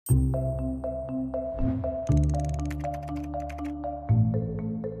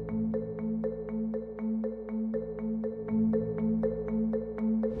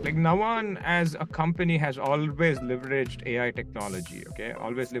Like Navan as a company has always leveraged AI technology, okay?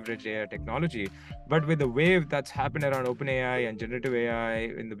 Always leveraged AI technology. But with the wave that's happened around OpenAI and generative AI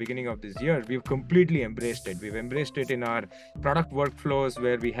in the beginning of this year, we've completely embraced it. We've embraced it in our product workflows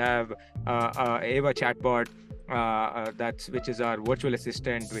where we have Ava chatbot, which is our virtual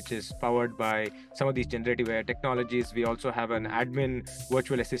assistant, which is powered by some of these generative AI technologies. We also have an admin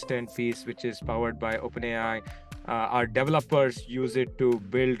virtual assistant piece, which is powered by OpenAI. Our developers use it to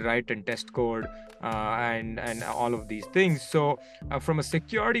build, write, and test code, and all of these things. So, from a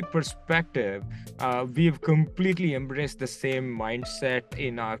security perspective, we've completely embraced the same mindset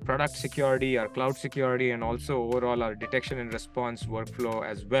in our product security, our cloud security, and also overall our detection and response workflow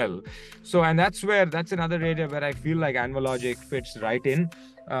as well. So, and that's another area where I feel like Anvilogic fits right in.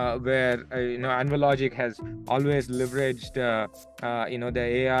 Where Anvilogic has always leveraged the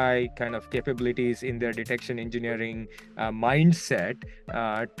AI kind of capabilities in their detection engineering mindset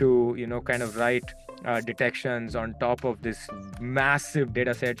to kind of write detections on top of this massive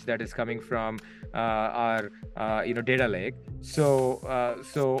data sets that is coming from our data lake. So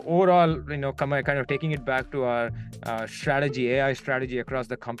overall, kind of taking it back to our AI strategy across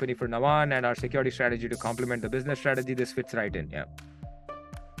the company for Navan and our security strategy to complement the business strategy, this fits right in. Yeah.